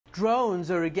Drones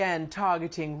are again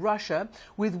targeting Russia,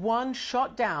 with one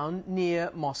shot down near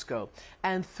Moscow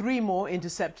and 3 more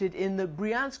intercepted in the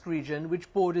Bryansk region,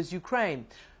 which borders Ukraine.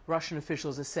 Russian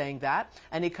officials are saying that,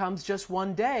 and it comes just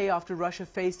one day after Russia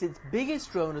faced its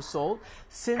biggest drone assault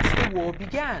since the war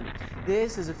began.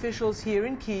 This, as officials here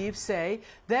in Kyiv say,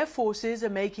 their forces are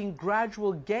making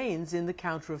gradual gains in the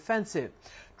counteroffensive.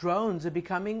 Drones are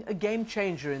becoming a game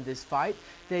changer in this fight.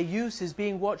 Their use is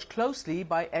being watched closely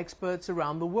by experts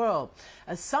around the world,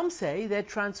 as some say they're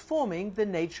transforming the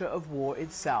nature of war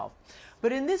itself.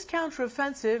 But in this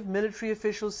counteroffensive, military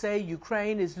officials say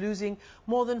Ukraine is losing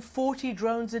more than 40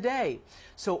 drones a day.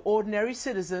 So ordinary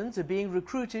citizens are being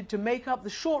recruited to make up the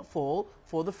shortfall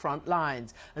for the front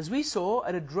lines, as we saw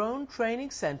at a drone training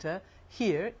center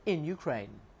here in Ukraine.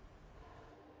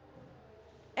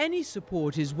 Any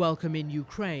support is welcome in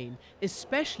Ukraine,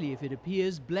 especially if it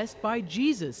appears blessed by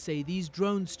Jesus, say these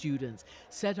drone students,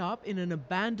 set up in an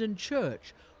abandoned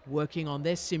church, working on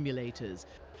their simulators,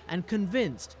 and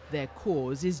convinced their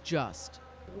cause is just.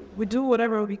 We do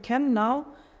whatever we can now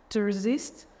to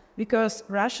resist, because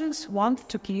Russians want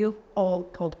to kill all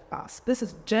of us. This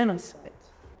is genocide.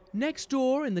 Next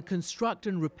door in the construct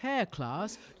and repair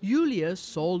class, Yulia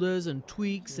solders and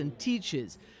tweaks and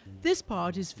teaches. This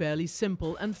part is fairly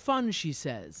simple and fun, she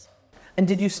says. And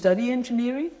did you study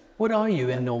engineering? What are you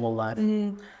in normal life?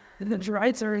 The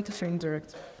writer and film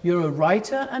director. You're a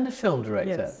writer and a film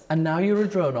director? Yes. And now you're a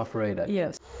drone operator?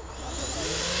 Yes.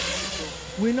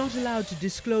 We're not allowed to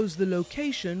disclose the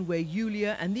location where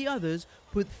Yulia and the others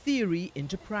put theory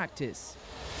into practice.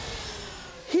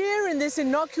 Here in this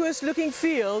innocuous-looking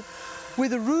field,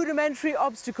 with a rudimentary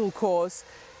obstacle course,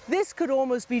 this could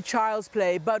almost be child's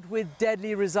play, but with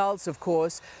deadly results, of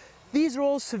course. These are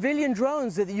all civilian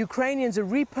drones that the Ukrainians are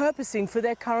repurposing for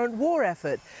their current war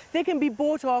effort. They can be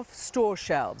bought off store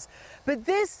shelves. But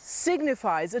this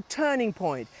signifies a turning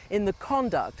point in the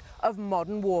conduct of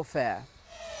modern warfare.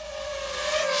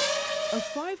 A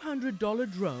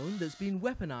 $500 drone that's been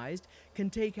weaponized can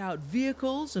take out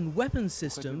vehicles and weapons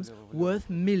systems worth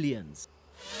millions.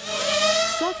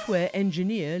 Software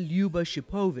engineer Lyuba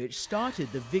Shipovich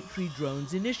started the Victory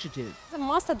Drones initiative. The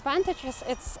most advantages,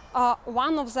 it's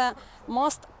one of the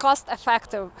most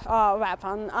cost-effective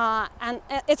weapon, and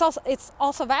it's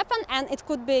also a weapon, and it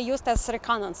could be used as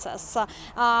reconnaissance.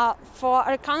 For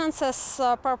reconnaissance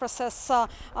purposes,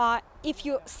 if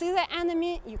you see the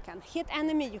enemy, you can hit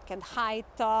enemy, you can hide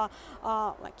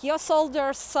like your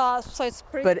soldiers, so it's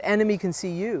pretty... But enemy can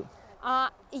see you.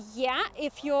 Yeah,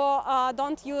 if you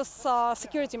don't use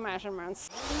security measurements.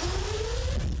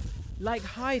 Like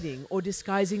hiding or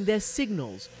disguising their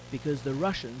signals, because the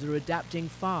Russians are adapting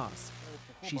fast.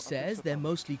 She says they're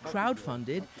mostly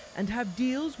crowdfunded and have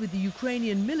deals with the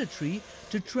Ukrainian military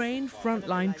to train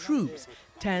frontline troops,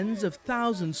 tens of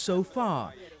thousands so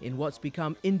far, in what's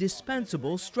become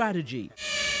indispensable strategy.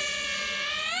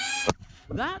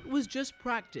 That was just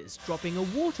practice, dropping a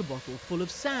water bottle full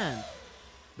of sand.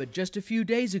 But just a few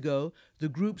days ago, the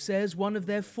group says one of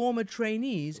their former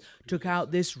trainees took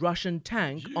out this Russian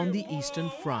tank on the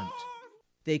Eastern Front.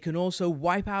 They can also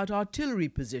wipe out artillery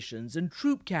positions and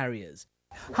troop carriers.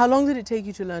 How long did it take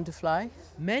you to learn to fly?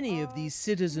 Many of these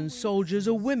citizen soldiers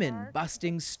are women,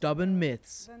 busting stubborn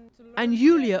myths. And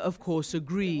Yulia, of course,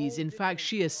 agrees. In fact,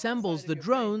 she assembles the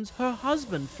drones. Her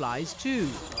husband flies too.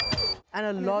 And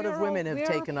a lot of women have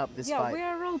taken up this fight. Yeah, we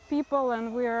are all people,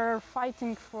 and we are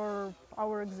fighting for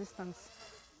our existence.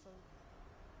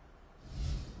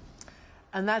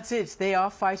 And that's it. They are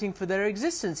fighting for their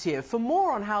existence here. For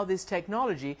more on how this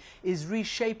technology is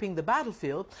reshaping the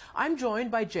battlefield, I'm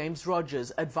joined by James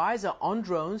Rogers, advisor on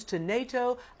drones to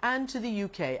NATO and to the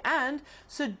UK, and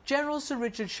General Sir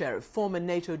Richard Sheriff, former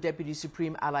NATO Deputy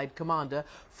Supreme Allied Commander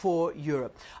for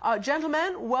Europe.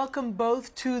 Gentlemen, welcome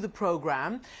both to the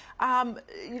program.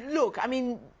 Look, I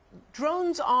mean,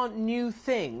 drones aren't new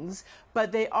things,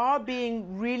 but they are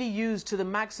being really used to the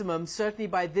maximum, certainly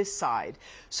by this side.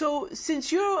 So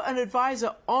since you're an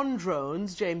advisor on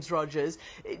drones, James Rogers,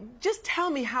 just tell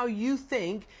me how you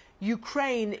think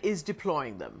Ukraine is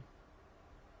deploying them.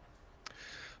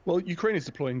 Well, Ukraine is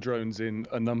deploying drones in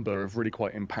a number of really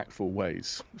quite impactful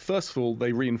ways. First of all,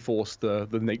 they reinforce the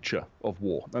nature of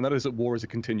war, and that is that war is a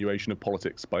continuation of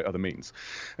politics by other means.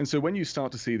 And so when you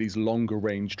start to see these longer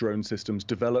range drone systems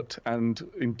developed and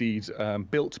indeed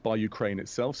built by Ukraine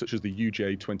itself, such as the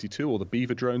UJ-22 or the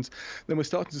Beaver drones, then we're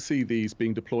starting to see these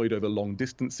being deployed over long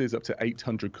distances, up to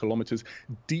 800 kilometers,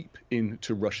 deep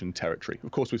into Russian territory.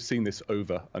 Of course, we've seen this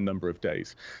over a number of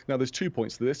days. Now, there's 2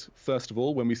 points to this. First of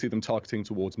all, when we see them targeting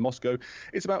towards towards Moscow.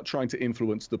 It's about trying to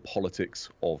influence the politics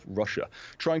of Russia,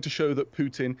 trying to show that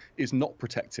Putin is not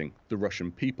protecting the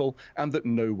Russian people and that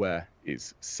nowhere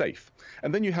is safe.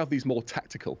 And then you have these more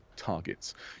tactical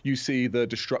targets. You see the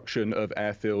destruction of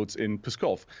airfields in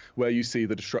Pskov, where you see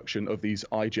the destruction of these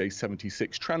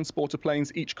IJ-76 transporter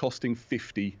planes, each costing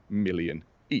 50 million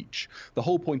each. The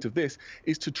whole point of this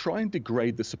is to try and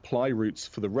degrade the supply routes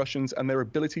for the Russians and their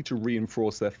ability to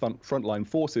reinforce their frontline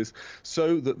forces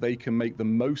so that they can make the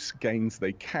most gains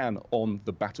they can on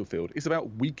the battlefield. It's about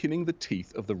weakening the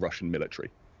teeth of the Russian military.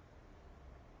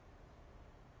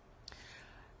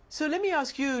 So let me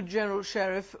ask you, General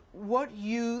Sheriff, what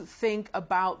you think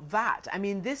about that. I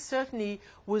mean, this certainly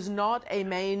was not a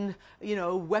main,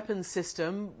 weapons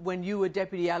system when you were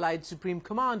Deputy Allied Supreme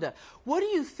Commander. What do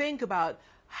you think about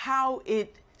how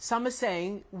it, some are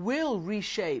saying, will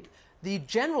reshape the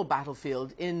general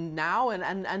battlefield in now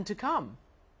and to come?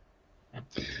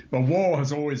 Well, war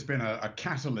has always been a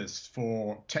catalyst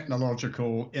for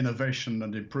technological innovation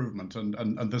and improvement,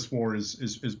 and this war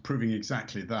is proving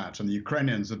exactly that. And the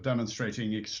Ukrainians are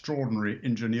demonstrating extraordinary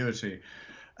ingenuity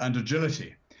and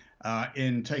agility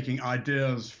in taking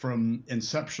ideas from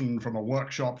inception, from a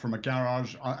workshop, from a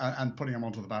garage, and putting them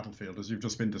onto the battlefield, as you've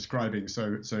just been describing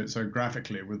so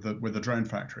graphically with the drone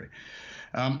factory.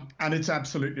 And it's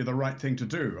absolutely the right thing to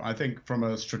do. I think from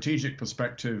a strategic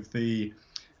perspective, the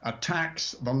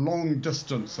attacks, the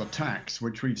long-distance attacks,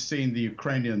 which we've seen the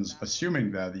Ukrainians,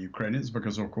 assuming they're the Ukrainians,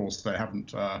 because of course they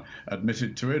haven't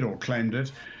admitted to it or claimed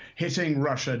it, hitting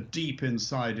Russia deep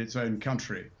inside its own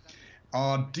country,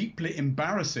 are deeply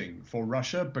embarrassing for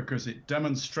Russia because it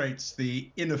demonstrates the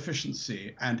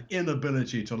inefficiency and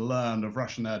inability to learn of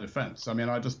Russian air defense. I mean,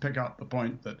 I just pick up the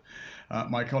point that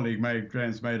my colleague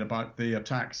James made about the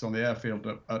attacks on the airfield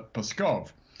at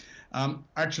Pskov.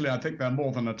 Actually, I think they're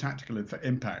more than a tactical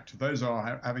impact. Those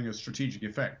are having a strategic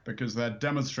effect because they're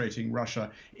demonstrating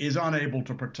Russia is unable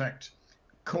to protect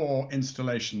core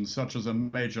installations such as a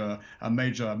major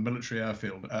military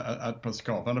airfield at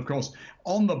Pskov. And of course,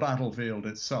 on the battlefield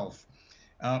itself,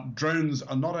 drones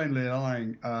are not only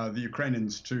allowing the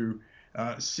Ukrainians to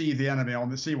see the enemy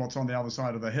see what's on the other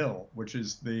side of the hill, which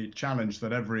is the challenge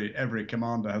that every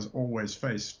commander has always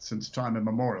faced since time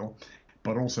immemorial,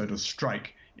 but also to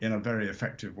strike in a very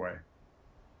effective way.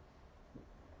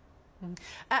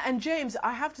 And James,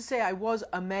 I have to say I was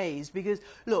amazed because,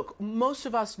 look, most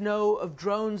of us know of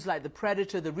drones like the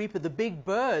Predator, the Reaper, the big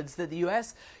birds that the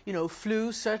US,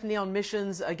 flew certainly on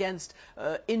missions against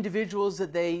individuals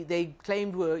that they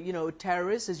claimed were,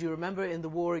 terrorists, as you remember, in the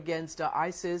war against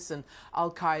ISIS and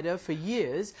Al-Qaeda for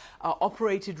years,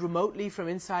 operated remotely from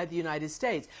inside the United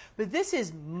States. But this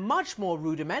is much more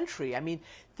rudimentary. I mean,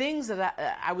 things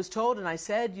that I was told, and I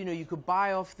said, you could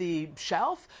buy off the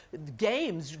shelf,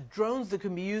 games, drones that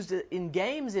can be used in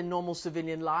games in normal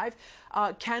civilian life,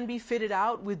 can be fitted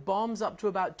out with bombs up to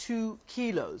about 2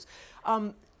 kilos.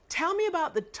 Tell me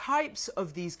about the types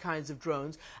of these kinds of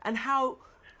drones and how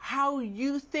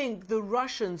you think the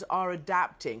Russians are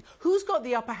adapting. Who's got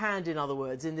the upper hand, in other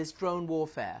words, in this drone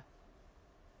warfare?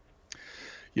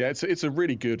 Yeah, it's a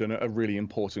really good and a really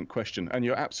important question. And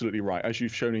you're absolutely right. As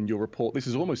you've shown in your report, this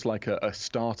is almost like a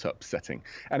startup setting.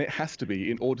 And it has to be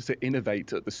in order to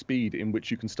innovate at the speed in which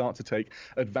you can start to take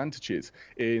advantages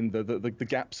in the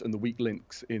gaps and the weak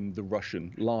links in the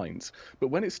Russian lines. But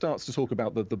when it starts to talk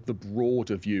about the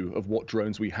broader view of what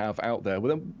drones we have out there,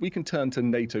 well, then we can turn to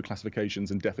NATO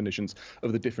classifications and definitions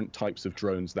of the different types of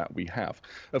drones that we have.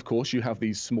 Of course, you have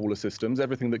these smaller systems,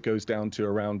 everything that goes down to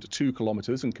around 2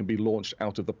 kilometers and can be launched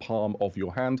out of the palm of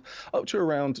your hand, up to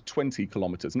around 20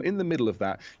 kilometers. And in the middle of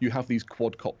that, you have these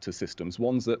quadcopter systems,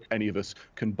 ones that any of us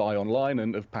can buy online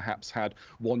and have perhaps had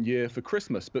 1 year for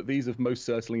Christmas, but these have most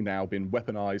certainly now been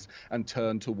weaponized and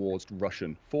turned towards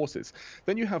Russian forces.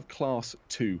 Then you have Class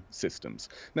 2 systems.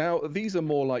 Now, these are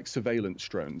more like surveillance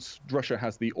drones. Russia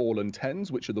has the Orlan-10s,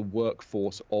 which are the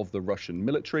workforce of the Russian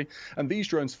military, and these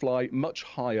drones fly much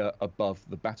higher above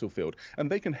the battlefield, and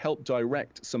they can help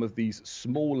direct some of these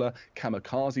smaller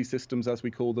kamikaze systems, as we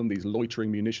call them, these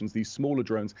loitering munitions, these smaller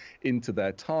drones, into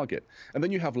their target. And then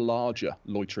you have larger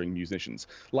loitering munitions,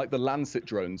 like the Lancet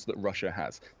drones that Russia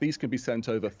has. These can be sent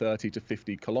over 30 to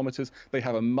 50 kilometers. They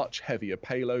have a much heavier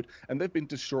payload, and they've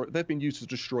been used to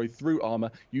destroy through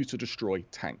armor, used to destroy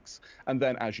tanks. And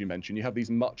then, as you mentioned, you have these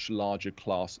much larger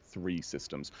Class 3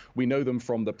 systems. We know them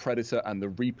from the Predator and the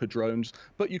Reaper drones,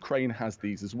 but Ukraine has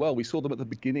these as well. We saw them at the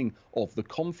beginning of the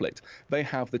conflict. They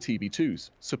have the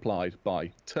TB2s supplied by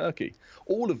Turkey.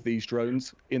 All of these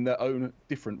drones, in their own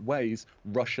different ways,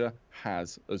 Russia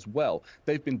has as well.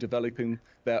 They've been developing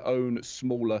their own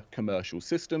smaller commercial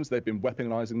systems. They've been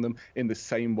weaponizing them in the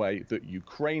same way that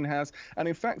Ukraine has. And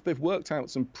in fact, they've worked out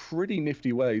some pretty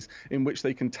nifty ways in which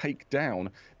they can take down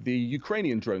the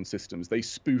Ukrainian drone systems. They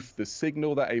spoof the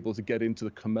signal. They're able to get into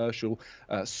the commercial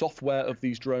software of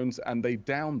these drones, and they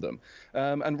down them.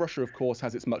 And Russia, of course,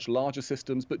 has its much larger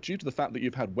systems, but due to the fact that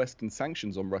you've had Western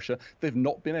sanctions on Russia, they've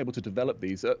not been able to develop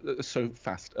these at so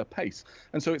fast a pace.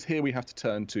 And so it's here we have to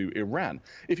turn to Iran.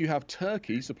 If you have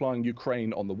Turkey supplying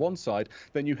Ukraine on the one side,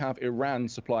 then you have Iran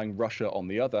supplying Russia on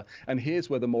the other. And here's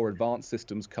where the more advanced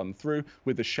systems come through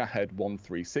with the Shahed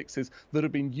 136s that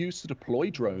have been used to deploy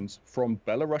drones from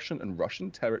Belarusian and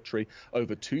Russian territory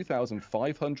over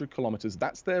 2,500 kilometers.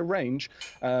 That's their range,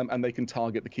 and they can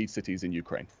target the key cities in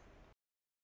Ukraine.